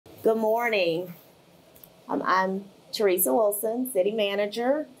Good morning. I'm Teresa Wilson, City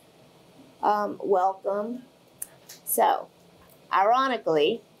Manager. Welcome. So,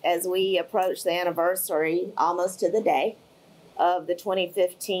 ironically, as we approach the anniversary almost to the day of the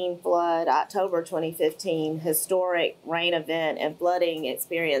 2015 flood, October 2015 historic rain event and flooding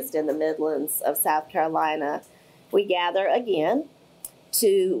experienced in the Midlands of South Carolina, we gather again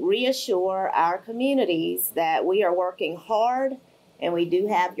to reassure our communities that we are working hard and we do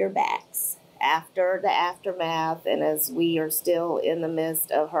have your backs after the aftermath and as we are still in the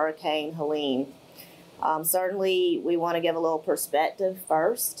midst of Hurricane Helene. Certainly, we want to give a little perspective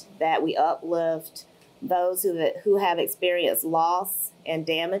first, that we uplift those who have experienced loss and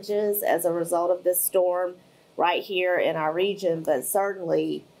damages as a result of this storm right here in our region, but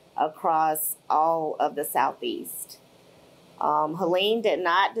certainly across all of the Southeast. Helene did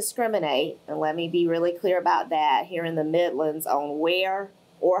not discriminate, and let me be really clear about that, here in the Midlands on where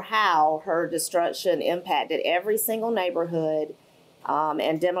or how her destruction impacted every single neighborhood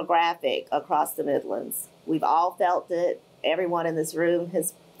and demographic across the Midlands. We've all felt it. Everyone in this room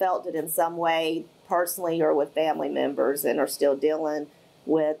has felt it in some way, personally or with family members, and are still dealing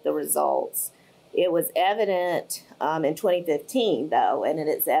with the results. It was evident in 2015, though, and it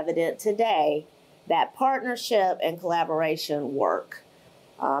is evident today that partnership and collaboration work.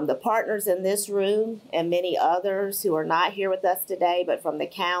 The partners in this room and many others who are not here with us today, but from the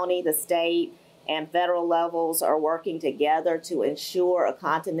county, the state, and federal levels are working together to ensure a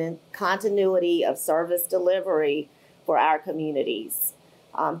continuity of service delivery for our communities.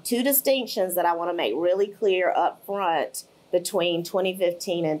 Two distinctions that I want to make really clear up front between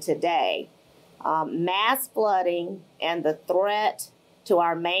 2015 and today. Mass flooding and the threat to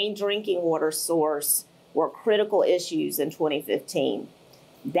our main drinking water source were critical issues in 2015.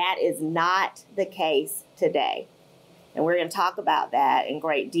 That is not the case today. And we're going to talk about that in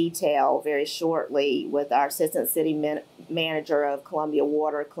great detail very shortly with our Assistant City Manager of Columbia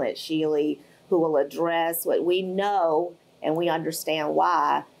Water, Clint Shealy, who will address what we know and we understand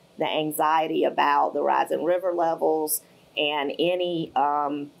why, the anxiety about the rising river levels and any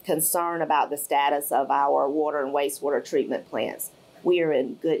concern about the status of our water and wastewater treatment plants. We are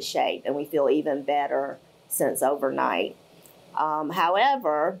in good shape and we feel even better since overnight.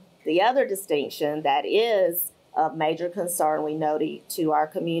 However, the other distinction that is of major concern we know to our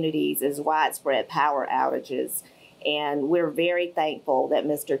communities is widespread power outages. And we're very thankful that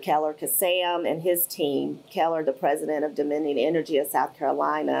Mr. Keller Kassam and his team, Keller, the president of Dominion Energy of South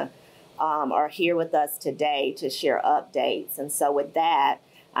Carolina, are here with us today to share updates. And so with that,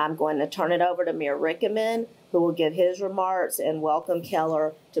 I'm going to turn it over to Mayor Rickaman, who will give his remarks, and welcome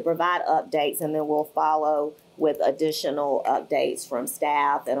Keller to provide updates, and then we'll follow with additional updates from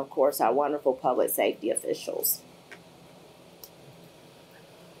staff and, of course, our wonderful public safety officials.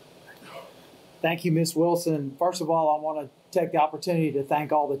 Thank you, Ms. Wilson. First of all, I want to take the opportunity to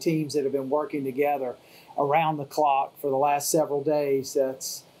thank all the teams that have been working together around the clock for the last several days.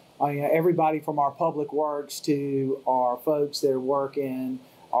 That's everybody from our public works to our folks that work in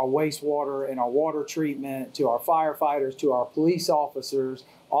our wastewater and our water treatment, to our firefighters, to our police officers,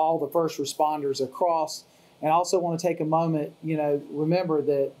 all the first responders across. And I also want to take a moment, remember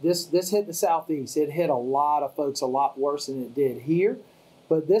that this hit the Southeast. It hit a lot of folks a lot worse than it did here.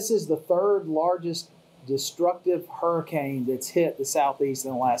 But this is the third largest destructive hurricane that's hit the Southeast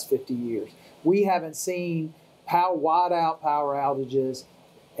in the last 50 years. We haven't seen wide out power outages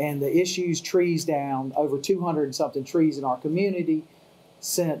and the issues, trees down, over 200 and something trees in our community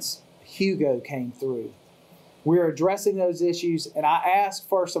since Hugo came through. We're addressing those issues, and I ask,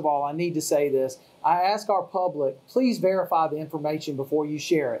 first of all, I need to say this, I ask our public, please verify the information before you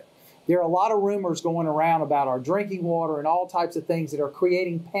share it. There are a lot of rumors going around about our drinking water and all types of things that are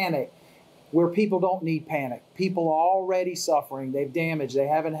creating panic where people don't need panic. People are already suffering. They've damaged. They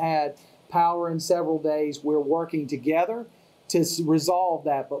haven't had power in several days. We're working together to resolve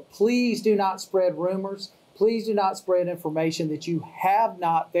that. But please do not spread rumors. Please do not spread information that you have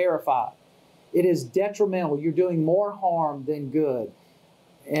not verified. It is detrimental. You're doing more harm than good.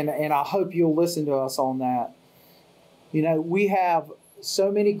 And I hope you'll listen to us on that. We have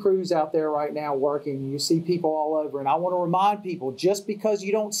so many crews out there right now working. You see people all over. And I want to remind people, just because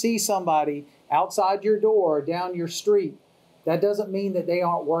you don't see somebody outside your door or down your street, that doesn't mean that they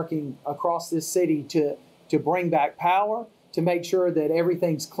aren't working across this city to bring back power, to make sure that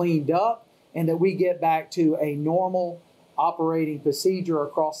everything's cleaned up, and that we get back to a normal operating procedure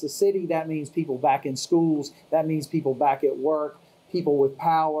across the city. That means people back in schools. That means people back at work, people with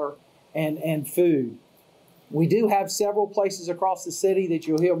power and food. We do have several places across the city that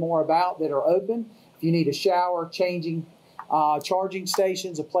you'll hear more about that are open. If you need a shower, changing charging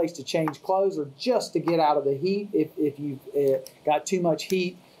stations, a place to change clothes, or just to get out of the heat if you've got too much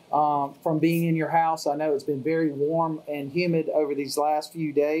heat from being in your house. I know it's been very warm and humid over these last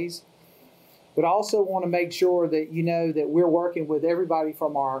few days. But I also want to make sure that you know that we're working with everybody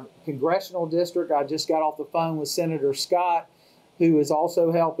from our congressional district. I just got off the phone with Senator Scott, who is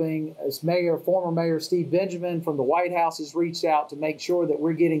also helping. As former Mayor Steve Benjamin from the White House has reached out to make sure that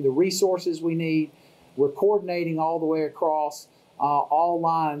we're getting the resources we need. We're coordinating all the way across all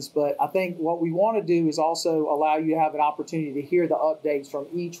lines. But I think what we want to do is also allow you to have an opportunity to hear the updates from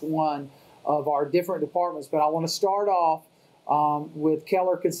each one of our different departments. But I want to start off with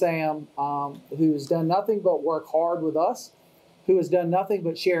Keller Kassam, who has done nothing but work hard with us, who has done nothing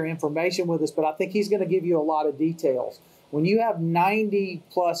but share information with us, but I think he's going to give you a lot of details. When you have 90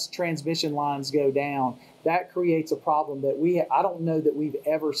 plus transmission lines go down, that creates a problem that I don't know that we've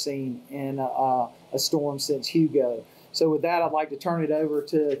ever seen in a storm since Hugo. So with that, I'd like to turn it over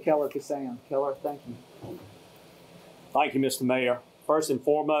to Keller Kassam. Keller, thank you. Thank you, Mr. Mayor. First and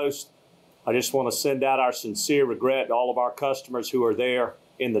foremost, I just want to send out our sincere regret to all of our customers who are there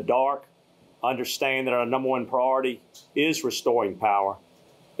in the dark. Understand that our number one priority is restoring power.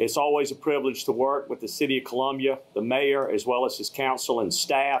 It's always a privilege to work with the City of Columbia, the mayor, as well as his council and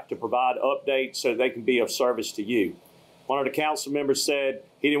staff to provide updates so they can be of service to you. One of the council members said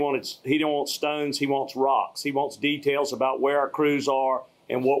he didn't want stones, he wants rocks. He wants details about where our crews are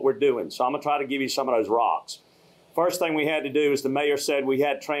and what we're doing. So I'm going to try to give you some of those rocks. First thing we had to do is the mayor said we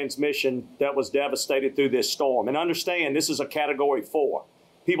had transmission that was devastated through this storm. And understand, this is a Category 4.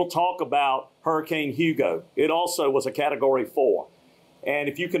 People talk about Hurricane Hugo. It also was a Category 4. And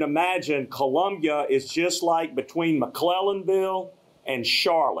if you can imagine, Columbia is just like between McClellanville and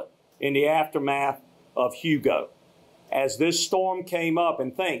Charlotte in the aftermath of Hugo. As this storm came up,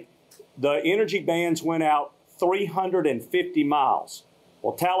 and think, the energy bands went out 350 miles.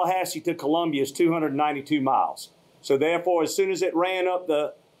 Well, Tallahassee to Columbia is 292 miles. So therefore, as soon as it ran up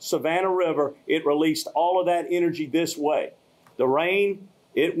the Savannah River, it released all of that energy this way. The rain,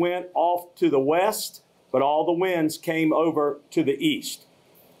 it went off to the west, but all the winds came over to the east.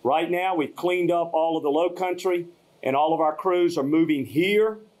 Right now, we've cleaned up all of the low country, and all of our crews are moving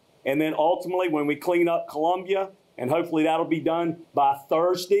here. And then ultimately, when we clean up Columbia, and hopefully that'll be done by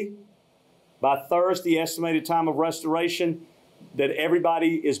Thursday, estimated time of restoration, that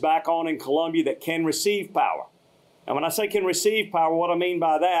everybody is back on in Columbia that can receive power. And when I say can receive power, what I mean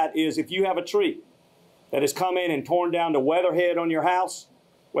by that is if you have a tree that has come in and torn down the weatherhead on your house,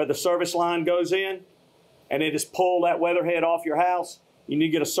 where the service line goes in, and it has pulled that weatherhead off your house, you need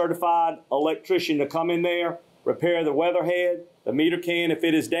to get a certified electrician to come in there, repair the weatherhead, the meter can if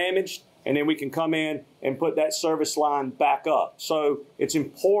it is damaged, and then we can come in and put that service line back up. So it's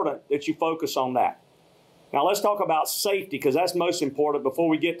important that you focus on that. Now let's talk about safety, because that's most important before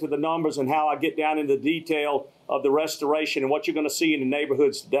we get to the numbers and how I get down into the detail of the restoration and what you're going to see in the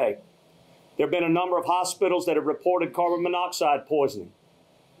neighborhoods today. There have been a number of hospitals that have reported carbon monoxide poisoning.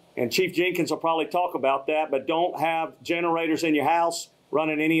 And Chief Jenkins will probably talk about that, but don't have generators in your house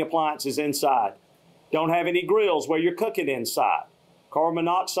running any appliances inside. Don't have any grills where you're cooking inside. Carbon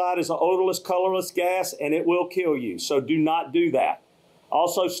monoxide is an odorless, colorless gas, and it will kill you. So do not do that.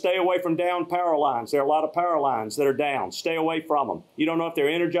 Also, stay away from down power lines. There are a lot of power lines that are down. Stay away from them. You don't know if they're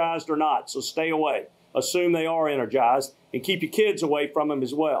energized or not, so stay away. Assume they are energized, and keep your kids away from them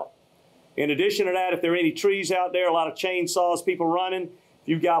as well. In addition to that, if there are any trees out there, a lot of chainsaws, people running, if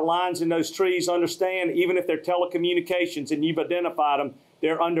you've got lines in those trees, understand, even if they're telecommunications and you've identified them,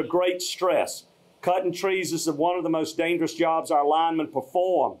 they're under great stress. Cutting trees is one of the most dangerous jobs our linemen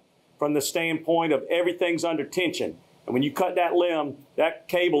perform from the standpoint of everything's under tension. And when you cut that limb, that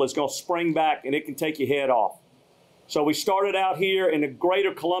cable is going to spring back and it can take your head off. So we started out here in the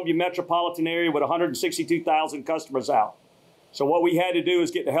greater Columbia metropolitan area with 162,000 customers out. So what we had to do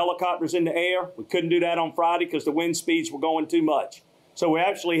is get the helicopters in the air. We couldn't do that on Friday because the wind speeds were going too much. So we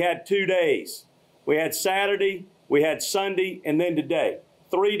actually had 2 days. We had Saturday, we had Sunday, and then today.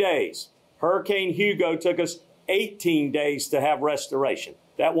 3 days. Hurricane Hugo took us 18 days to have restoration.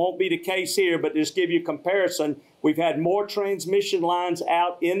 That won't be the case here, but just give you a comparison. We've had more transmission lines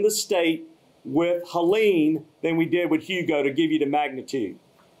out in the state with Helene than we did with Hugo, to give you the magnitude.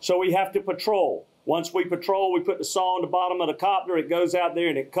 So we have to patrol. Once we patrol, we put the saw on the bottom of the copter. It goes out there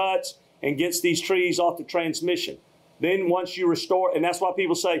and it cuts and gets these trees off the transmission. Then once you restore, and that's why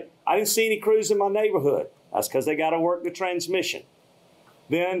people say, I didn't see any crews in my neighborhood. That's because they got to work the transmission.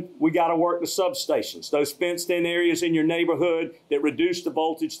 Then we got to work the substations, those fenced-in areas in your neighborhood that reduce the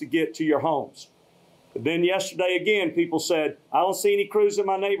voltage to get to your homes. But then yesterday, again, people said, I don't see any crews in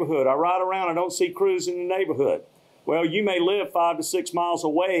my neighborhood. I ride around, I don't see crews in the neighborhood. Well, you may live 5 to 6 miles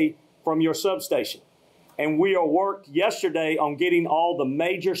away from your substation. And we are worked yesterday on getting all the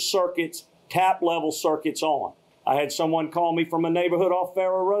major circuits, tap level circuits on. I had someone call me from a neighborhood off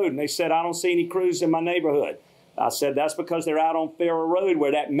Farrow Road, and they said, I don't see any crews in my neighborhood. I said, that's because they're out on Farrow Road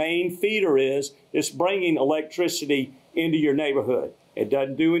where that main feeder is. It's bringing electricity into your neighborhood. It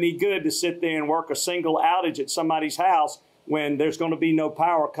doesn't do any good to sit there and work a single outage at somebody's house when there's going to be no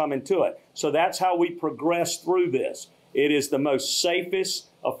power coming to it. So that's how we progress through this. It is the most safest,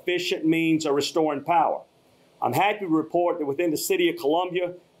 efficient means of restoring power. I'm happy to report that within the city of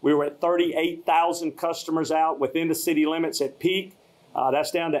Columbia, we were at 38,000 customers out within the city limits at peak.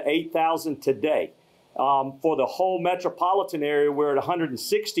 That's down to 8,000 today. For the whole metropolitan area, we're at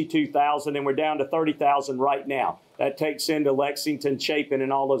 162,000 and we're down to 30,000 right now. That takes into Lexington, Chapin,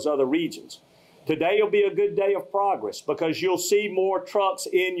 and all those other regions. Today will be a good day of progress because you'll see more trucks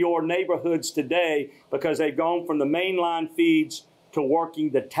in your neighborhoods today because they've gone from the mainline feeds to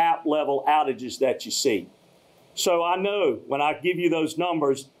working the tap level outages that you see. So I know when I give you those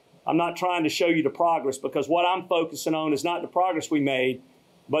numbers, I'm not trying to show you the progress because what I'm focusing on is not the progress we made,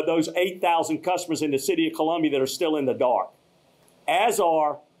 but those 8,000 customers in the city of Columbia that are still in the dark, as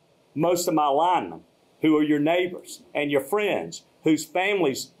are most of my linemen who are your neighbors and your friends whose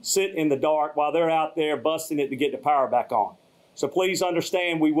families sit in the dark while they're out there busting it to get the power back on. So please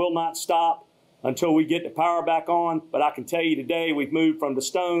understand we will not stop until we get the power back on, but I can tell you today we've moved from the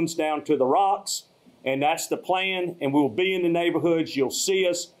stones down to the rocks, and that's the plan, and we'll be in the neighborhoods. You'll see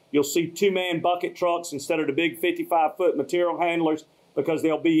us. You'll see two-man bucket trucks instead of the big 55-foot material handlers because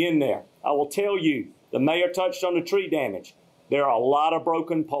they'll be in there. I will tell you, the mayor touched on the tree damage. There are a lot of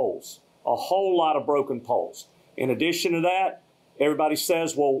broken poles, a whole lot of broken poles. In addition to that, everybody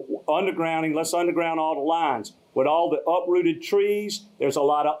says, well, undergrounding, let's underground all the lines. With all the uprooted trees, there's a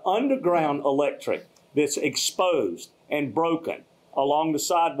lot of underground electric that's exposed and broken along the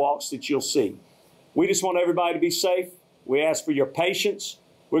sidewalks that you'll see. We just want everybody to be safe. We ask for your patience.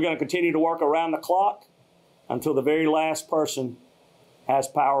 We're going to continue to work around the clock until the very last person has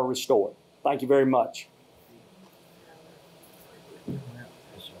power restored. Thank you very much.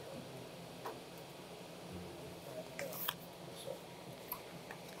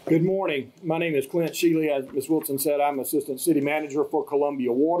 Good morning. My name is Clint Shealy. As Ms. Wilson said, I'm Assistant City Manager for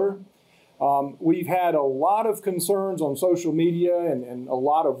Columbia Water. We've had a lot of concerns on social media and a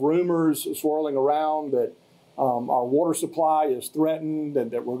lot of rumors swirling around that our water supply is threatened and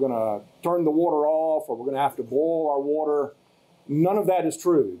that we're going to turn the water off or we're going to have to boil our water. None of that is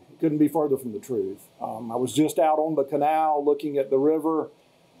true. It couldn't be further from the truth. I was just out on the canal looking at the river.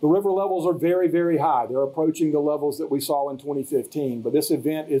 The river levels are very, very high. They're approaching the levels that we saw in 2015. But this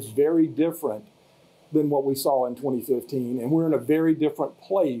event is very different than what we saw in 2015. And we're in a very different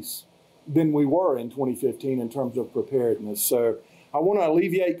place than we were in 2015 in terms of preparedness. So I want to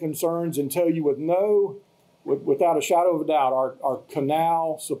alleviate concerns and tell you without a shadow of a doubt, our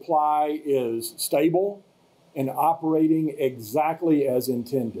canal supply is stable and operating exactly as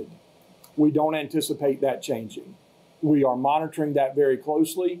intended. We don't anticipate that changing. We are monitoring that very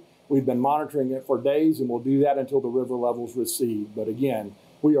closely. We've been monitoring it for days, and we'll do that until the river levels recede. But again,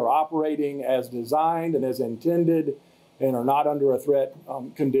 we are operating as designed and as intended and are not under a threat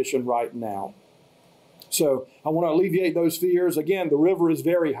condition right now. So I want to alleviate those fears. Again, the river is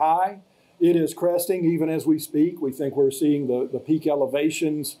very high. It is cresting even as we speak. We think we're seeing the peak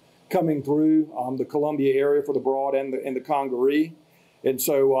elevations coming through the Columbia area for the Broad and the Congaree. And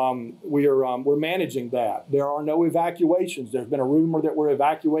so we're managing that. There are no evacuations. There's been a rumor that we're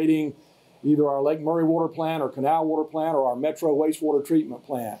evacuating either our Lake Murray water plant or Canal water plant or our Metro wastewater treatment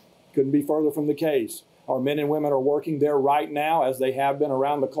plant. Couldn't be further from the case. Our men and women are working there right now as they have been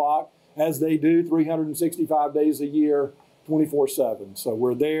around the clock, as they do 365 days a year, 24/7. So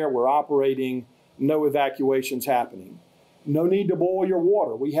we're there, we're operating, no evacuations happening. No need to boil your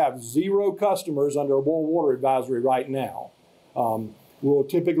water. We have 0 customers under a boil water advisory right now. We'll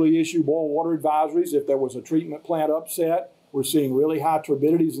typically issue boil water advisories if there was a treatment plant upset. We're seeing really high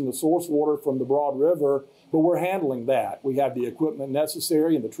turbidities in the source water from the Broad River, but we're handling that. We have the equipment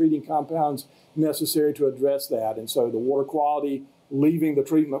necessary and the treating compounds necessary to address that. And so the water quality leaving the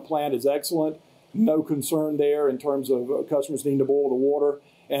treatment plant is excellent. No concern there in terms of customers needing to boil the water.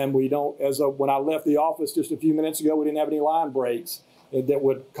 And we don't, when I left the office just a few minutes ago, we didn't have any line breaks that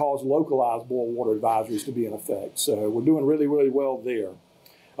would cause localized boil water advisories to be in effect. So we're doing really, really well there.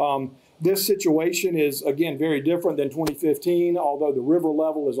 This situation is, again, very different than 2015, although the river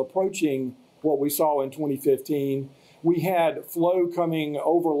level is approaching what we saw in 2015. We had flow coming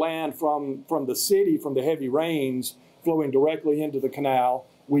overland from the city, from the heavy rains, flowing directly into the canal.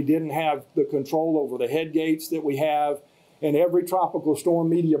 We didn't have the control over the head gates that we have. And every tropical storm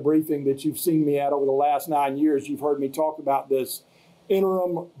media briefing that you've seen me at over the last 9 years, you've heard me talk about this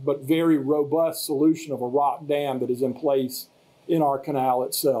interim but very robust solution of a rock dam that is in place in our canal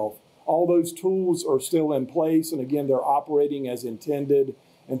itself. All those tools are still in place, and again, they're operating as intended,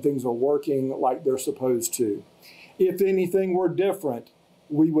 and things are working like they're supposed to. If anything were different,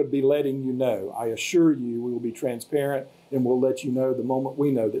 we would be letting you know. I assure you, we will be transparent, and we'll let you know the moment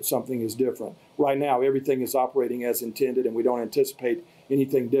we know that something is different. Right now, everything is operating as intended, and we don't anticipate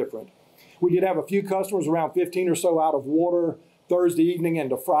anything different. We did have a few customers, around 15 or so, out of water Thursday evening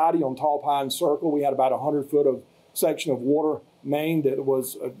into Friday on Tall Pine Circle. We had about 100 foot of section of water main that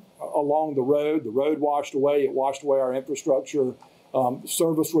was along the road. The road washed away. It washed away our infrastructure.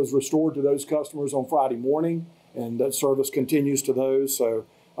 Service was restored to those customers on Friday morning, and that service continues to those. So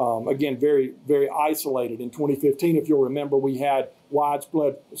again, very, very isolated. In 2015, if you'll remember, we had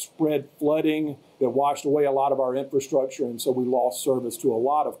widespread flooding that washed away a lot of our infrastructure, and so we lost service to a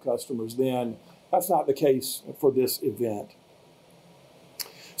lot of customers then. That's not the case for this event.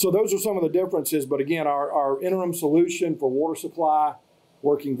 So those are some of the differences, but again, our interim solution for water supply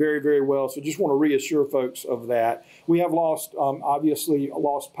working very, very well. So just want to reassure folks of that. We have obviously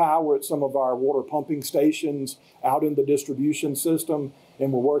lost power at some of our water pumping stations out in the distribution system,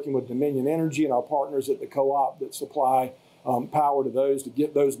 and we're working with Dominion Energy and our partners at the co-op that supply power to those to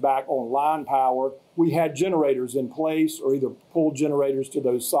get those back online power. We had generators in place, or either pulled generators to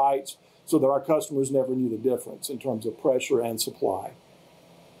those sites, so that our customers never knew the difference in terms of pressure and supply.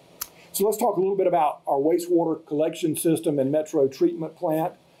 So let's talk a little bit about our wastewater collection system and metro treatment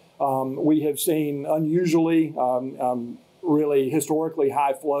plant. We have seen unusually, really historically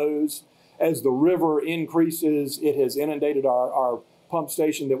high flows. As the river increases, it has inundated our pump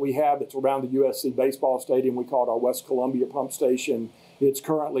station that we have that's around the USC baseball stadium. We call it our West Columbia pump station. It's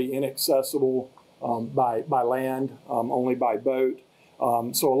currently inaccessible by land, only by boat.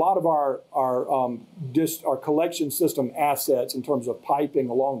 So a lot of our collection system assets in terms of piping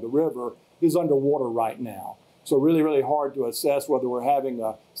along the river is underwater right now. So really, really hard to assess whether we're having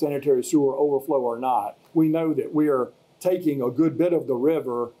a sanitary sewer overflow or not. We know that we are taking a good bit of the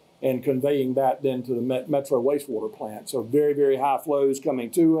river and conveying that then to the metro wastewater plant. So very, very high flows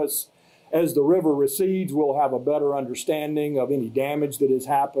coming to us. As the river recedes, we'll have a better understanding of any damage that has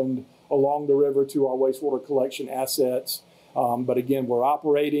happened along the river to our wastewater collection assets. But again, we're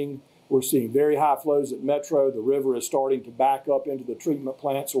operating. We're seeing very high flows at Metro. The river is starting to back up into the treatment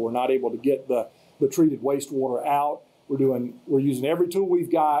plant, so we're not able to get the treated wastewater out. We're using every tool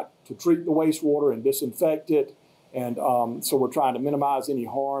we've got to treat the wastewater and disinfect it. And so we're trying to minimize any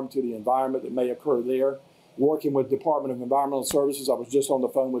harm to the environment that may occur there. Working with Department of Environmental Services, I was just on the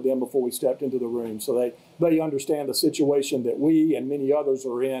phone with them before we stepped into the room. So they understand the situation that we and many others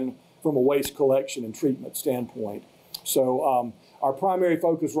are in from a waste collection and treatment standpoint. So our primary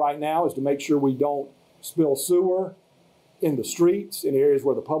focus right now is to make sure we don't spill sewer in the streets, in areas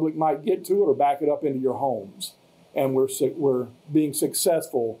where the public might get to it, or back it up into your homes. And we're being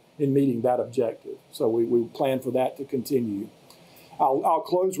successful in meeting that objective. So we plan for that to continue. I'll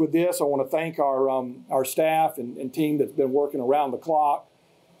close with this. I want to thank our staff and team that's been working around the clock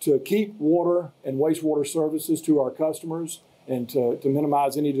to keep water and wastewater services to our customers and to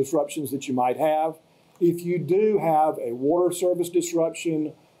minimize any disruptions that you might have. If you do have a water service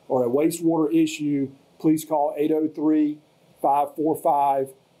disruption or a wastewater issue, please call 803-545-3300,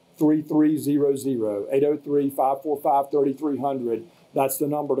 803-545-3300. That's the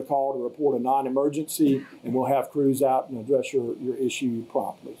number to call to report a non-emergency, and we'll have crews out and address your issue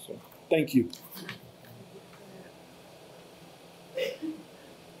promptly. So thank you.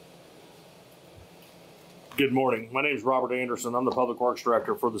 Good morning. My name is Robert Anderson. I'm the Public Works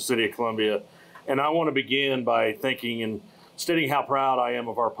Director for the City of Columbia. And I want to begin by thanking and stating how proud I am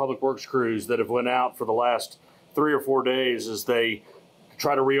of our Public Works crews that have went out for the last 3 or 4 days as they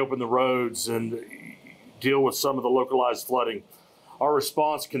try to reopen the roads and deal with some of the localized flooding. Our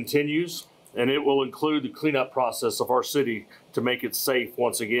response continues, and it will include the cleanup process of our city to make it safe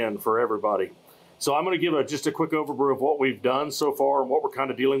once again for everybody. So I'm going to give just a quick overview of what we've done so far and what we're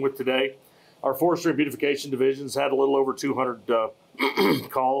kind of dealing with today. Our Forestry and Beautification Division's had a little over 200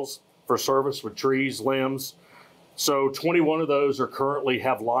 calls for service with trees, limbs. So 21 of those are currently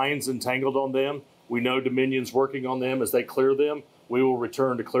have lines entangled on them. We know Dominion's working on them. As they clear them, we will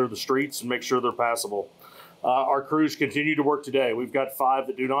return to clear the streets and make sure they're passable. Our crews continue to work today. We've got 5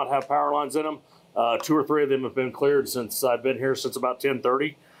 that do not have power lines in them. 2 or 3 of them have been cleared since I've been here since about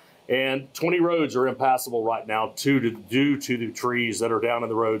 10:30. And 20 roads are impassable right now due to the trees that are down in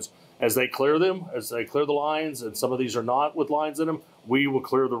the roads. As they clear them, as they clear the lines, and some of these are not with lines in them, we will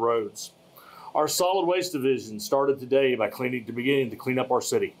clear the roads. Our solid waste division started today by beginning to clean up our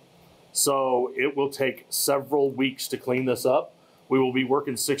city. So it will take several weeks to clean this up. We will be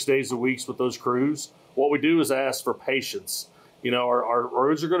working 6 days a week with those crews. What we do is ask for patience. You know, our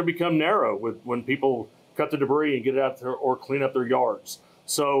roads are going to become narrow when people cut the debris and get it out there or clean up their yards.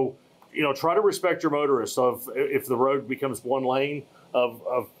 So, you know, try to respect your motorists if the road becomes one lane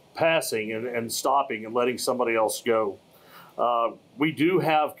of passing and stopping and letting somebody else go. We do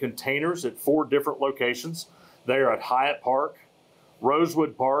have containers at 4 different locations. They are at Hyatt Park,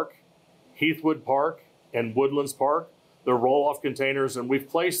 Rosewood Park, Heathwood Park, and Woodlands Park. They're roll-off containers, and we've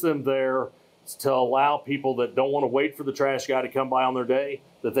placed them there to allow people that don't want to wait for the trash guy to come by on their day,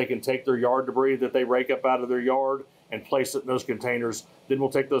 that they can take their yard debris that they rake up out of their yard and place it in those containers. Then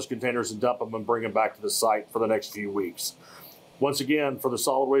we'll take those containers and dump them and bring them back to the site for the next few weeks. Once again, for the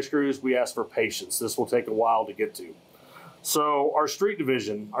solid waste crews, we ask for patience. This will take a while to get to. So our street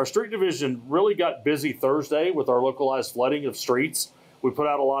division really got busy Thursday with our localized flooding of streets. We put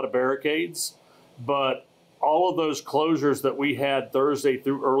out a lot of barricades, but all of those closures that we had Thursday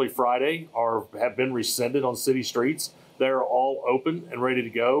through early Friday have been rescinded on city streets. They're all open and ready to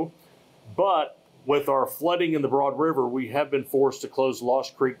go. But with our flooding in the Broad River, we have been forced to close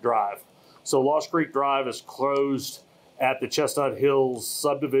Lost Creek Drive. So Lost Creek Drive is closed at the Chestnut Hills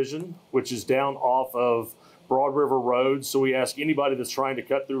subdivision, which is down off of Broad River Road. So we ask anybody that's trying to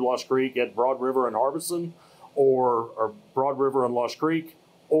cut through Lost Creek at Broad River and Harbison, or Broad River and Lost Creek,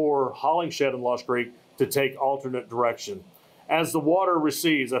 or Hollingshed and Lost Creek, to take alternate direction. As the water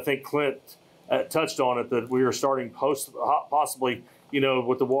recedes, I think Clint touched on it, that we are starting possibly, you know,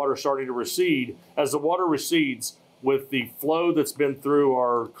 with the water starting to recede. As the water recedes, with the flow that's been through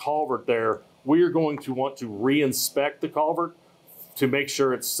our culvert there, we are going to want to re-inspect the culvert to make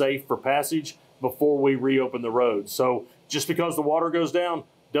sure it's safe for passage before we reopen the road. So just because the water goes down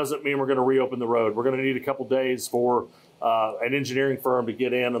doesn't mean we're going to reopen the road. We're going to need a couple days for an engineering firm to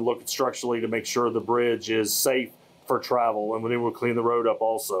get in and look at structurally to make sure the bridge is safe for travel, and then we'll clean the road up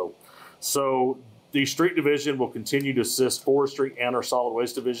also. So the street division will continue to assist forestry and our solid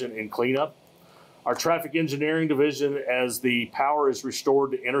waste division in cleanup. Our traffic engineering division, as the power is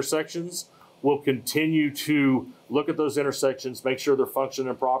restored to intersections, will continue to look at those intersections, make sure they're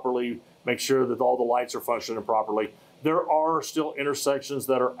functioning properly, make sure that all the lights are functioning properly. There are still intersections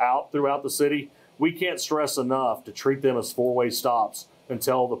that are out throughout the city. We can't stress enough to treat them as four-way stops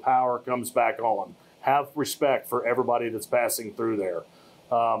until the power comes back on. Have respect for everybody that's passing through there.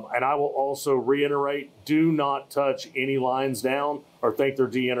 And I will also reiterate, do not touch any lines down or think they're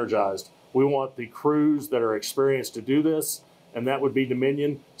de-energized. We want the crews that are experienced to do this, and that would be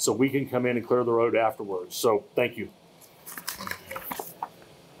Dominion, so we can come in and clear the road afterwards. So thank you.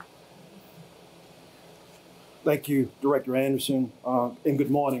 Thank you, Director Anderson, and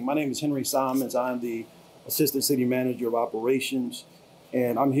good morning. My name is Henry Simons. I'm the Assistant City Manager of Operations,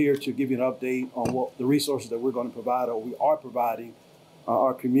 and I'm here to give you an update on what the resources that we're going to provide, or we are providing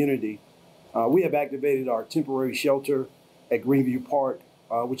our community. We have activated our temporary shelter at Greenview Park,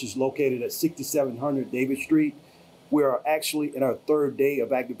 which is located at 6700 David Street. We are actually in our third day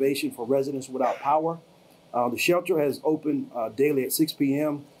of activation for residents without power. The shelter has opened daily at 6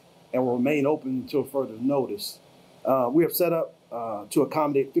 p.m. and will remain open until further notice. We have set up to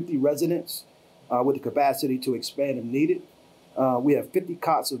accommodate 50 residents with the capacity to expand if needed. We have 50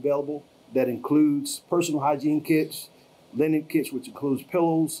 cots available. That includes personal hygiene kits, linen kits, which includes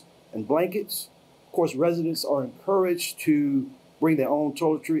pillows and blankets. Of course, residents are encouraged to bring their own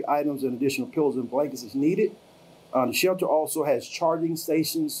toiletry items and additional pillows and blankets as needed. The shelter also has charging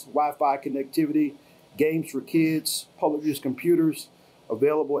stations, Wi-Fi connectivity, games for kids, public use computers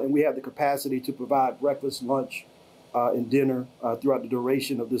available, and we have the capacity to provide breakfast, lunch, and dinner throughout the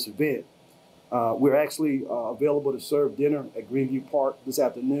duration of this event. We're actually available to serve dinner at Greenview Park this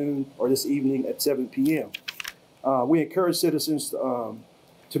afternoon or this evening at 7 p.m. We encourage citizens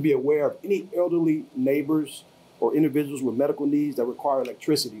to be aware of any elderly neighbors or individuals with medical needs that require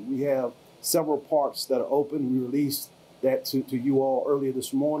electricity. We have several parks that are open. We released that to you all earlier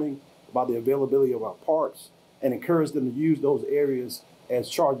this morning about the availability of our parks, and encourage them to use those areas as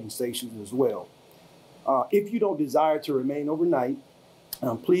charging stations as well. If you don't desire to remain overnight,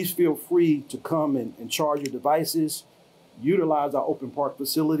 please feel free to come and charge your devices, utilize our open park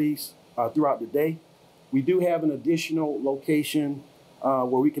facilities throughout the day. We do have an additional location where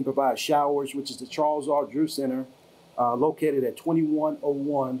we can provide showers, which is the Charles R. Drew Center, located at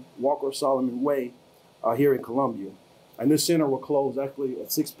 2101 Walker Solomon Way here in Columbia. And this center will close actually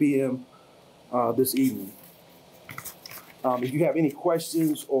at 6 p.m. This evening. If you have any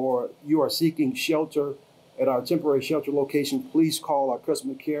questions or you are seeking shelter at our temporary shelter location, please call our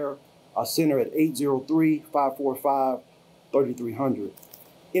customer care center at 803-545-3300.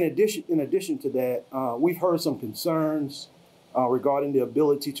 In addition to that, we've heard some concerns regarding the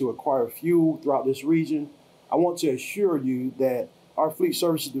ability to acquire fuel throughout this region. I want to assure you that our Fleet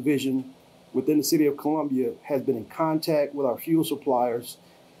Services Division within the City of Columbia has been in contact with our fuel suppliers,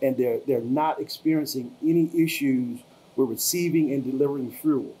 and they're not experiencing any issues with receiving and delivering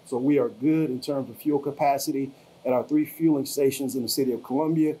fuel. So we are good in terms of fuel capacity at our 3 fueling stations in the City of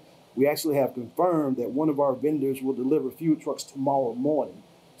Columbia. We actually have confirmed that one of our vendors will deliver fuel trucks tomorrow morning.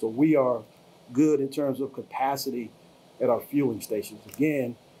 So we are good in terms of capacity at our fueling stations.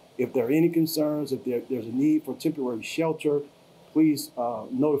 Again, if there are any concerns, if there's a need for temporary shelter, please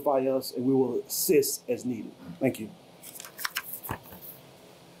notify us and we will assist as needed. Thank you.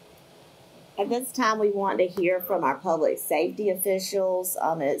 At this time, we want to hear from our public safety officials.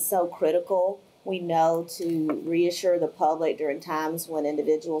 It's so critical, we know, to reassure the public during times when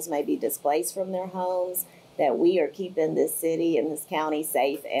individuals may be displaced from their homes, that we are keeping this city and this county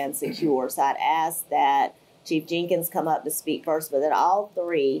safe and secure. So I'd ask that Chief Jenkins come up to speak first, but that all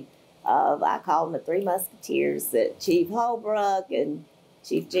 3 of, I call them the 3 Musketeers, that Chief Holbrook and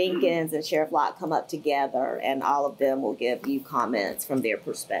Chief Jenkins and Sheriff Locke come up together, and all of them will give you comments from their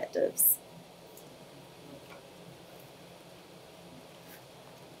perspectives.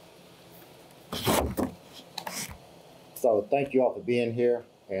 So thank you all for being here.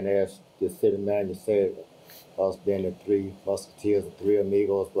 And as the city manager said, us being the 3 Musketeers, the 3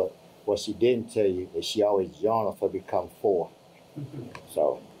 amigos, but what she didn't tell you is she always joined us to become 4.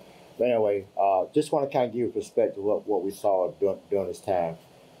 So, but anyway, just want to kind of give you a perspective of what we saw during this time.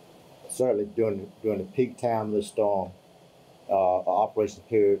 Certainly during the peak time of the storm, our operation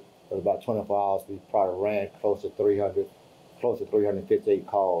period was about 24 hours. We probably ran close to 358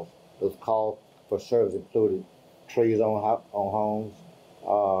 calls. Those calls for service included trees on homes,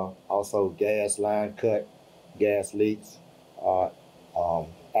 also gas line cut, gas leaks,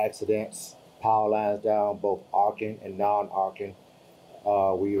 accidents, power lines down, both arcing and non-arcing.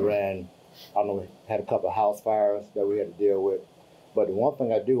 We ran, I don't know, we had a couple of house fires that we had to deal with. But the one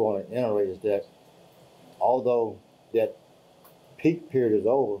thing I do want to iterate is that although that peak period is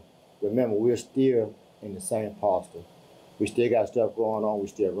over, remember, we're still in the same posture. We still got stuff going on. We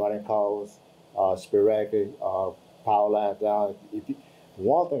still running calls, sporadically, power lines down.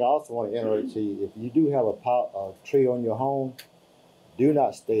 One thing I also want to iterate to you, if you do have a tree on your home, do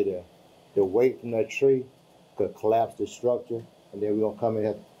not stay there. The weight from that tree could collapse the structure, and then we're going to come in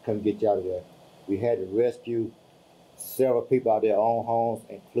and come get you out of there. We had to rescue several people out of their own homes,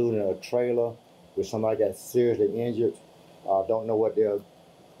 including a trailer where somebody got seriously injured. Don't know what's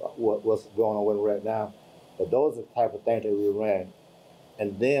going on with them right now. But those are the type of things that we ran.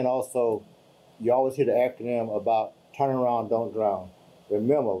 And then also, you always hear the acronym about turn around, don't drown.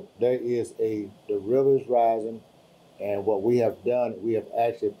 Remember, the river is rising, and what we have done, we have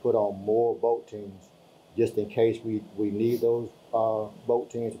actually put on more boat teams just in case we need those boat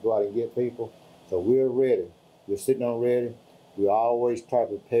teams to go out and get people. So we're ready. We're sitting on ready. We always try to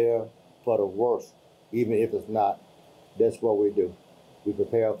prepare for the worst, even if it's not. That's what we do. We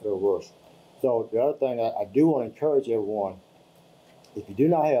prepare for the worst. So the other thing I do want to encourage everyone, if you do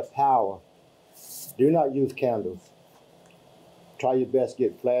not have power, do not use candles. Try your best to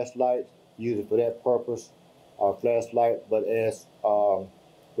get flashlights, use it for that purpose, flashlight. But as was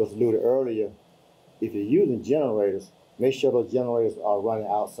alluded earlier, if you're using generators, make sure those generators are running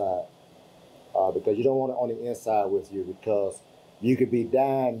outside because you don't want it on the inside with you, because you could be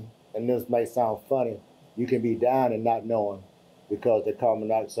dying, and this may sound funny, you can be dying and not knowing because the carbon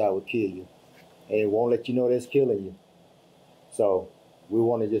dioxide will kill you. And it won't let you know that's killing you. So we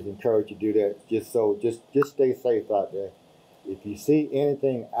want to just encourage you to do that. Just stay safe out there. If you see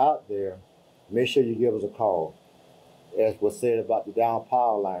anything out there, make sure you give us a call. As was said about the down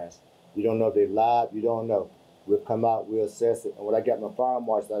power lines, you don't know if they're live, you don't know. We'll come out, we'll assess it. And what I got my fire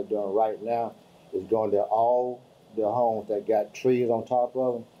marshal I'm doing right now is going to all the homes that got trees on top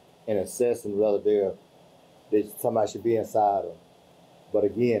of them and assessing whether somebody should be inside them. But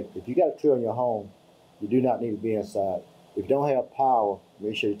again, if you got a tree on your home, you do not need to be inside. If you don't have power,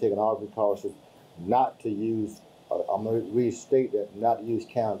 make sure you take an all precautions not to use, I'm going to restate that, not to use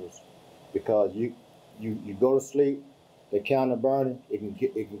candles. Because you go to sleep, the candle burning, it can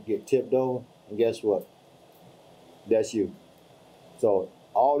get tipped over, and guess what? That's you. So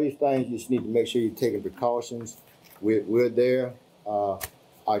all these things, you just need to make sure you're taking precautions. We're there.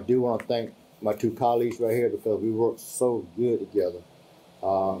 I do want to thank my 2 colleagues right here because we work so good together.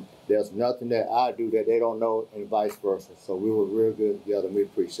 There's nothing that I do that they don't know, and vice versa. So we work real good together, and we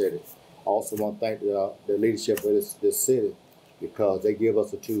appreciate it. Also want to thank the leadership of this city, because they give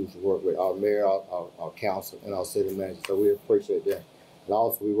us the tools to work with, our mayor, our council, and our city manager. So we appreciate that. And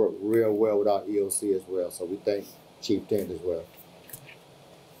also we work real well with our EOC as well. So we thank Chief Tent as well.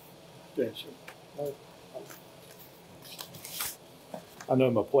 I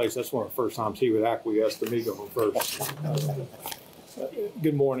know my place. That's one of the first times he would acquiesce to me going first.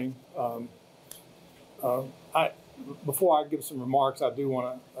 Good morning. Before I give some remarks, I do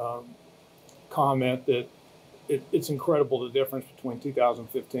want to comment that it's incredible the difference between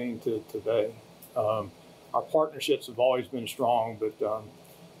 2015 to today. Our partnerships have always been strong, but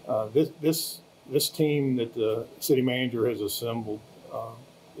this team that the city manager has assembled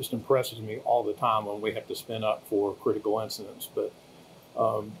just impresses me all the time when we have to spin up for critical incidents. But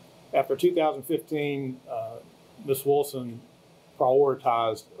after 2015, Ms. Wilson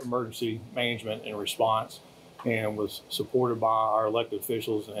prioritized emergency management and response and was supported by our elected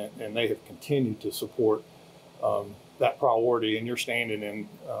officials, and they have continued to support that priority. And you're standing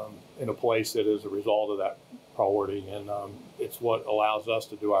in a place that is a result of that priority, and it's what allows us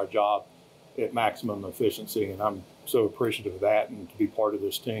to do our job at maximum efficiency. And I'm so appreciative of that and to be part of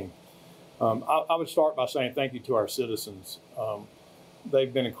this team. I would start by saying thank you to our citizens.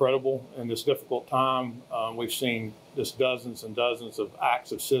 They've been incredible in this difficult time. We've seen just dozens and dozens of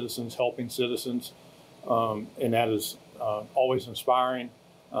acts of citizens helping citizens, and that is always inspiring.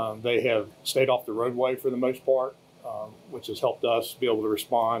 They have stayed off the roadway for the most part, which has helped us be able to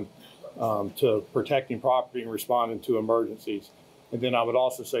respond to protecting property and responding to emergencies. And then I would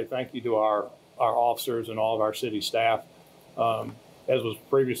also say thank you to our officers and all of our city staff. As was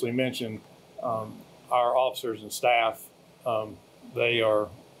previously mentioned, our officers and staff, they are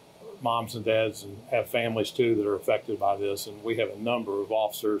moms and dads and have families too that are affected by this. And we have a number of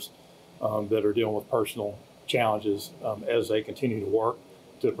officers that are dealing with personal challenges as they continue to work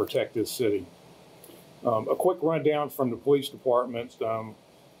to protect this city. A quick rundown from the police department.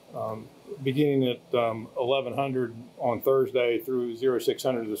 Beginning at 1100 on Thursday through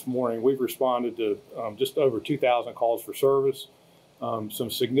 0600 this morning, we've responded to just over 2,000 calls for service. Some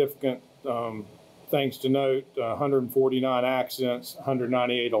significant things to note: 149 accidents,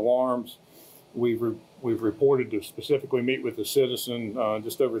 198 alarms. We've reported to specifically meet with the citizen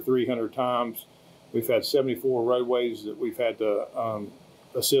just over 300 times. We've had 74 roadways that we've had to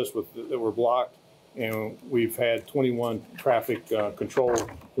assist with that were blocked, and we've had 21 traffic control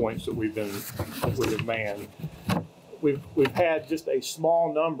points that we've manned. We've had just a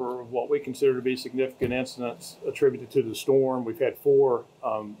small number of what we consider to be significant incidents attributed to the storm. We've had 4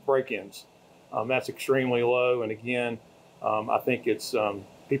 break-ins. That's extremely low, and again, I think it's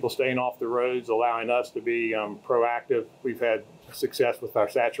people staying off the roads, allowing us to be proactive. We've had success with our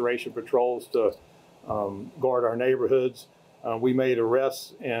saturation patrols to guard our neighborhoods. We made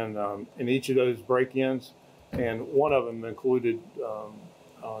arrests in each of those break-ins, and one of them included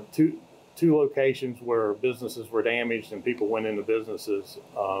two locations where businesses were damaged and people went into businesses.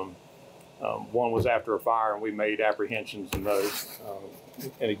 One was after a fire, and we made apprehensions in those.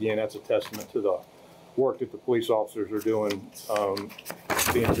 And again, that's a testament to the work that the police officers are doing,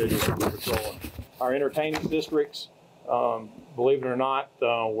 being vigilantly patrolling. Our entertainment districts, believe it or not,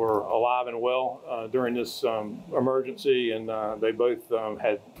 were alive and well during this emergency, and they both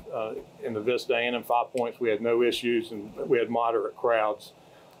had, in the Vista and in 5 Points, we had no issues, and we had moderate crowds.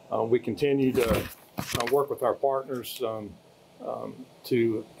 We continue to work with our partners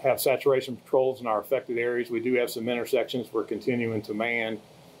to have saturation patrols in our affected areas. We do have some intersections we're continuing to man,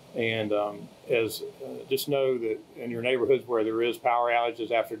 and just know that in your neighborhoods where there is power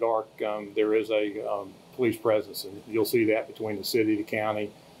outages after dark, there is a police presence, and you'll see that between the city, the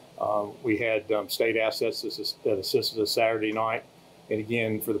county. We had state assets that assisted us Saturday night, and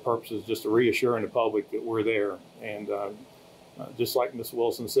again, for the purposes just of reassuring the public that we're there. And just like Ms.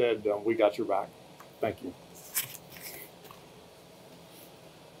 Wilson said, we got your back. Thank you.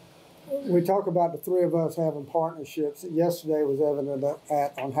 We talk about the three of us having partnerships. Yesterday was evident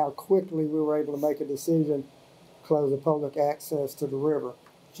on how quickly we were able to make a decision to close the public access to the river.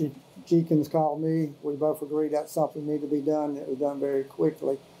 Chief Jenkins called me. We both agreed that's something needed to be done. It was done very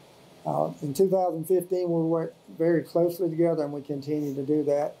quickly. In 2015, we worked very closely together, and we continue to do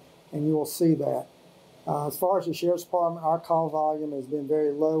that, and you will see that. As far as the Sheriff's Department, our call volume has been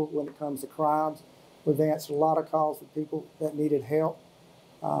very low when it comes to crimes. We've answered a lot of calls for people that needed help.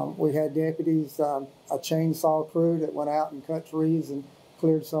 We had deputies, a chainsaw crew that went out and cut trees and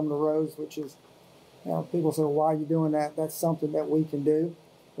cleared some of the roads, which is, people say, well, why are you doing that? That's something that we can do.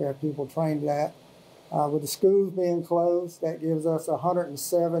 We have people trained that. With the schools being closed, that gives us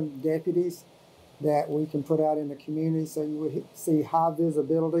 107 deputies that we can put out in the community. So you would see high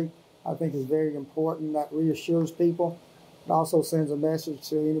visibility I think is very important. That reassures people. It also sends a message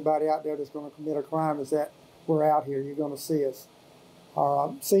to anybody out there that's going to commit a crime is that we're out here. You're going to see us.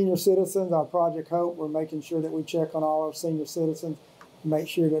 Our senior citizens, our Project Hope, we're making sure that we check on all our senior citizens, make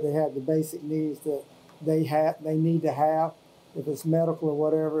sure that they have the basic needs that they need to have. If it's medical or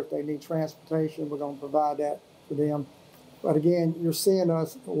whatever, if they need transportation, we're going to provide that for them. But again, you're seeing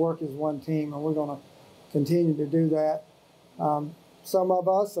us work as one team, and we're going to continue to do that. Some of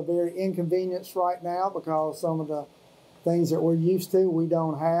us are very inconvenienced right now because some of the things that we're used to we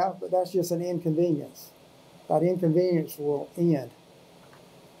don't have, but that's just an inconvenience. That inconvenience will end.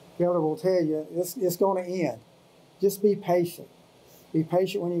 Kelly will tell you it's going to end. Just be patient. Be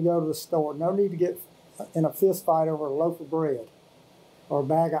patient when you go to the store. No need to get in a fist fight over a loaf of bread or a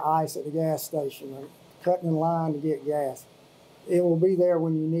bag of ice at the gas station or cutting in line to get gas. It will be there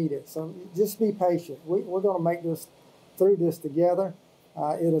when you need it. So just be patient. We're going to make this through this together.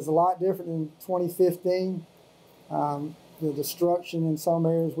 It is a lot different than 2015. The destruction in some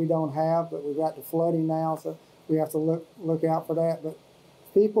areas we don't have, but we've got the flooding now, so we have to look out for that. But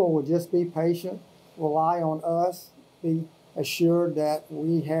people will just be patient, rely on us, be assured that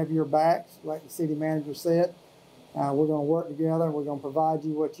we have your backs, like the city manager said. We're going to work together. We're going to provide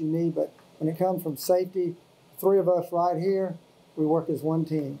you what you need. But when it comes from safety, three of us right here, we work as one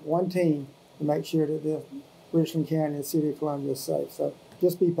team to make sure that the Richland County and the City of Columbia is safe. So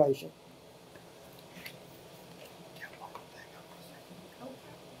just be patient.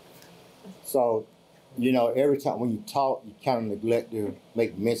 So, you know, every time when you talk, you kind of neglect to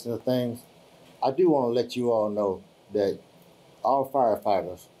make mention of things. I do want to let you all know that our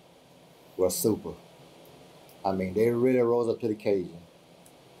firefighters were super. I mean, they really rose up to the occasion.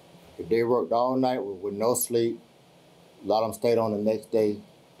 If they worked all night with no sleep, a lot of them stayed on the next day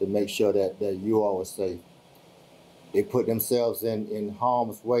to make sure that you all were safe. They put themselves in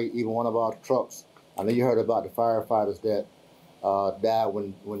harm's way. Even one of our trucks, I know you heard about the firefighters that died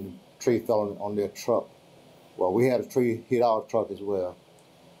when the tree fell on their truck. Well, we had a tree hit our truck as well,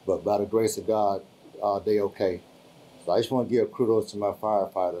 but by the grace of God, they okay. So I just want to give kudos to my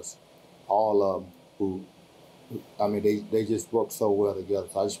firefighters, all of them who, I mean, they just work so well together.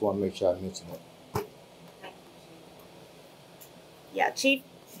 So I just want to make sure I mention it. Yeah, Chief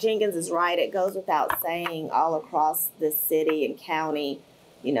Jenkins is right. It goes without saying all across the city and county,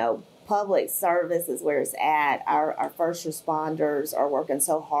 you know, public service is where it's at. Our first responders are working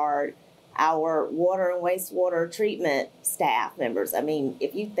so hard. Our water and wastewater treatment staff members, I mean,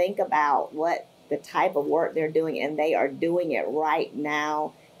 if you think about what the type of work they're doing, and they are doing it right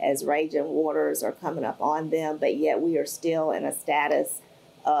now as raging waters are coming up on them, but yet we are still in a status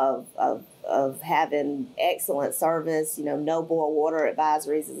of having excellent service, you know, no boil water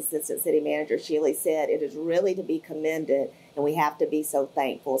advisories, as Assistant City Manager Shealy said. It is really to be commended, and we have to be so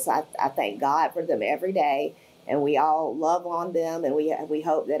thankful. So I thank God for them every day, and we all love on them, and we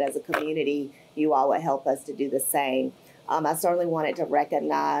hope that as a community, you all will help us to do the same. I certainly wanted to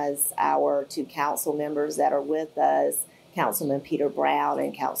recognize our two council members that are with us, Councilman Peter Brown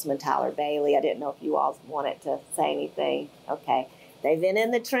and Councilman Tyler Bailey. I didn't know if you all wanted to say anything. Okay. They've been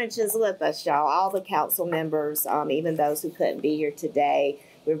in the trenches with us, y'all, all the council members, even those who couldn't be here today.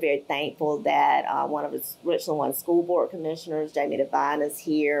 We're very thankful that one of the Richland One School Board Commissioners, Jamie Devine, is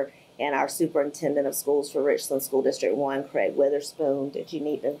here, and our Superintendent of Schools for Richland School District 1, Craig Witherspoon. Did you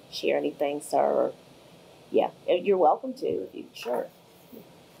need to share anything, sir? Yeah, you're welcome to, if you sure.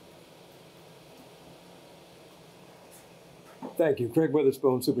 Thank you. Craig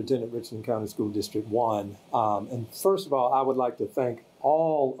Witherspoon, Superintendent, Richland County School District 1. And first of all, I would like to thank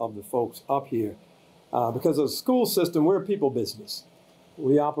all of the folks up here because of the school system, we're a people business.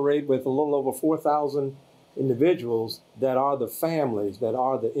 We operate with a little over 4,000 individuals that are the families, that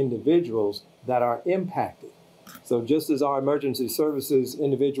are the individuals that are impacted. So just as our emergency services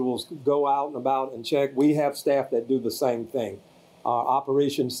individuals go out and about and check, we have staff that do the same thing. Our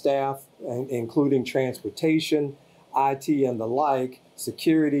operations staff, including transportation, IT and the like,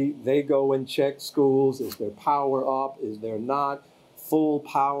 security, they go and check schools. Is there power up? Is there not? Full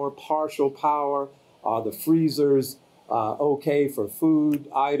power, partial power? Are the freezers okay for food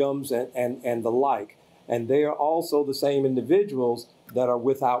items and the like? And they are also the same individuals that are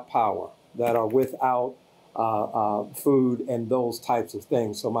without power, that are without food and those types of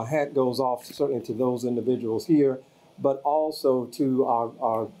things. So my hat goes off certainly to those individuals here, but also to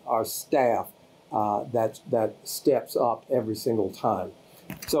our staff that steps up every single time.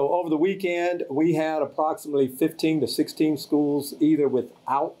 So over the weekend, we had approximately 15 to 16 schools either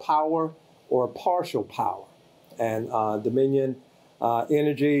without power or partial power. And Dominion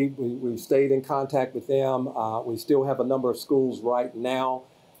Energy, we've stayed in contact with them. We still have a number of schools right now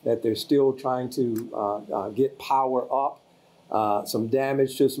that they're still trying to get power up. Some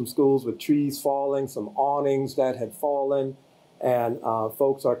damage to some schools with trees falling, some awnings that had fallen, and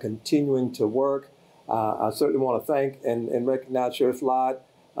folks are continuing to work. I certainly want to thank and recognize Sheriff Lott,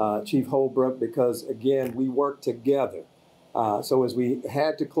 Chief Holbrook, because again, we work together. So as we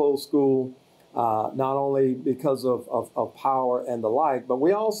had to close school, not only because of power and the like, but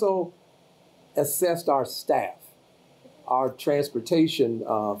we also assessed our staff, our transportation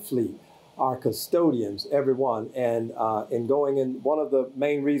fleet, our custodians, everyone. And in going in, one of the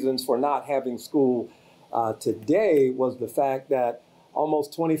main reasons for not having school today was the fact that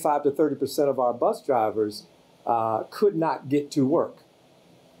almost 25 to 30% of our bus drivers could not get to work.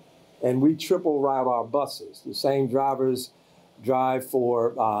 And we triple route our buses. The same drivers drive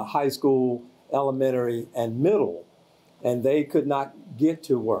for high school, elementary, and middle, and they could not get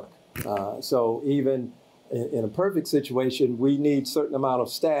to work. So even in a perfect situation, we need a certain amount of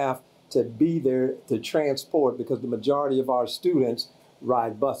staff to be there to transport, because the majority of our students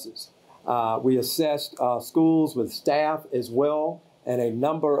ride buses. We assessed schools with staff as well, and a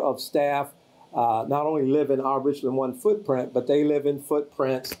number of staff not only live in our Richland 1 footprint, but they live in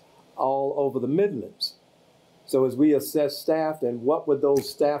footprints all over the Midlands. So as we assess staff and what would those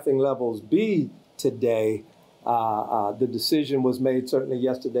staffing levels be today, the decision was made certainly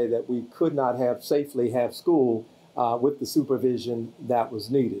yesterday that we could not safely have school with the supervision that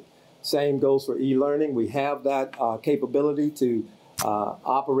was needed. Same goes for e-learning. We have that capability to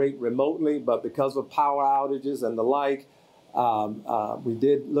operate remotely, but because of power outages and the like, we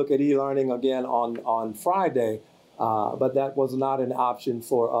did look at e-learning again on Friday, but that was not an option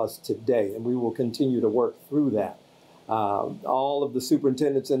for us today, and we will continue to work through that. All of the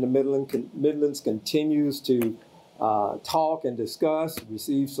superintendents in the Midlands continues to talk and discuss,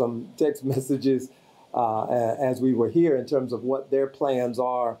 receive some text messages as we were here in terms of what their plans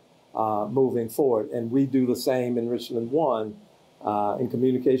are moving forward. And we do the same in Richland 1 in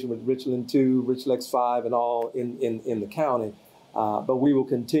communication with Richland 2, Richlex 5, and all in the county. But we will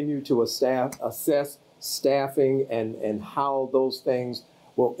continue to assess staffing and how those things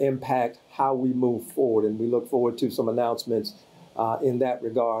will impact how we move forward. And we look forward to some announcements in that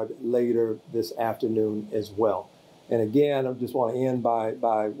regard later this afternoon as well. And again, I just want to end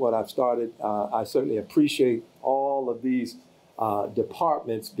by what I've started. I certainly appreciate all of these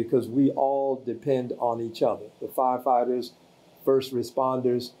departments, because we all depend on each other. The firefighters, first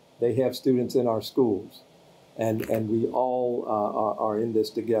responders, they have students in our schools. And we all are in this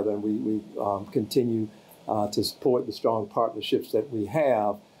together, and we continue to support the strong partnerships that we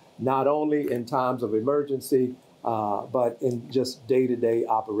have, not only in times of emergency, but in just day-to-day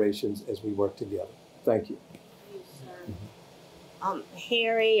operations as we work together. Thank you.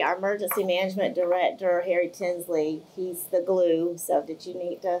 Harry, our emergency management director, Harry Tinsley, he's the glue. So did you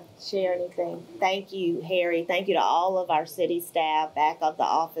need to share anything? Thank you, Harry. Thank you to all of our city staff, back up the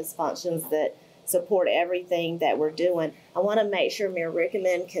office functions that support everything that we're doing. I want to make sure Mayor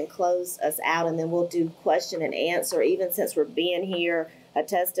Rickaman can close us out, and then we'll do question and answer. Even since we're being here, a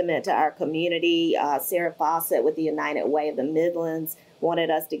testament to our community. Sarah Fawcett with the United Way of the Midlands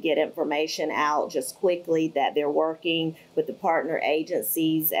wanted us to get information out just quickly that they're working with the partner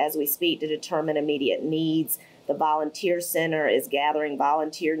agencies as we speak to determine immediate needs. The Volunteer Center is gathering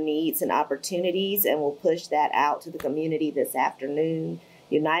volunteer needs and opportunities, and we'll push that out to the community this afternoon.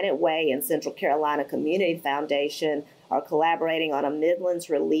 United Way and Central Carolina Community Foundation are collaborating on a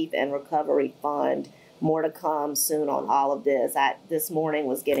Midlands Relief and Recovery Fund. More to come soon on all of this. I this morning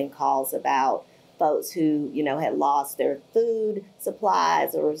was getting calls about folks who, had lost their food supplies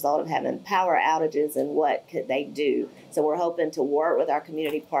as a result of having power outages, and what could they do. So we're hoping to work with our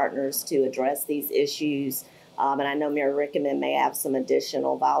community partners to address these issues. And I know Mayor Rickaman may have some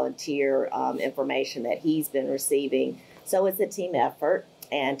additional volunteer information that he's been receiving. So it's a team effort.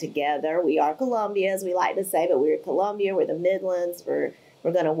 And together we are Columbia, as we like to say, but we're Columbia, we're the Midlands, we're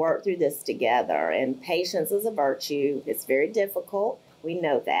going to work through this together. And patience is a virtue. It's very difficult. We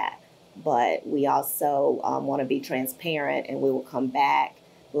know that. But we also want to be transparent, and we will come back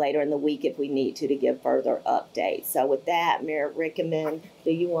later in the week if we need to give further updates. So with that, Mayor Rickaman,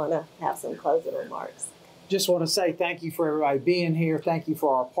 do you want to have some closing remarks? Just want to say thank you for everybody being here. Thank you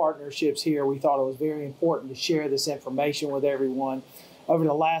for our partnerships here. We thought it was very important to share this information with everyone. Over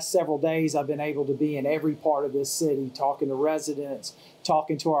the last several days, I've been able to be in every part of this city, talking to residents,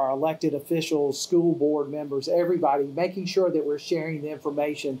 talking to our elected officials, school board members, everybody, making sure that we're sharing the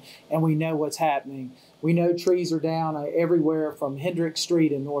information and we know what's happening. We know trees are down everywhere from Hendricks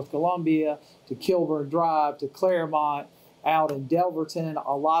Street in North Columbia to Kilburn Drive to Claremont out in Delverton.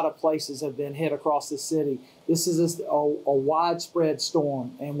 A lot of places have been hit across the city. This is a widespread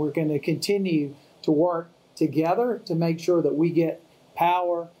storm, and we're going to continue to work together to make sure that we get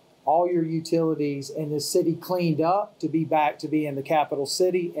power, all your utilities, and the city cleaned up to be back to being the capital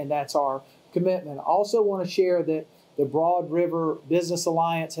city, and that's our commitment. I also want to share that the Broad River Business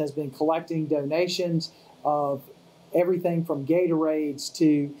Alliance has been collecting donations of everything from Gatorades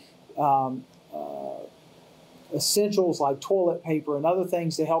to essentials like toilet paper and other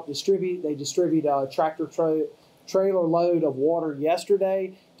things to help distribute. They distribute a trailer load of water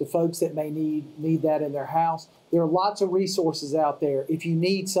yesterday to folks that may need that in their house. There are lots of resources out there. If you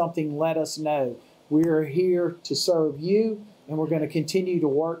need something, let us know. We're here to serve you, and we're going to continue to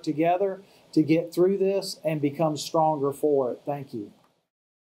work together to get through this and become stronger for it. Thank you.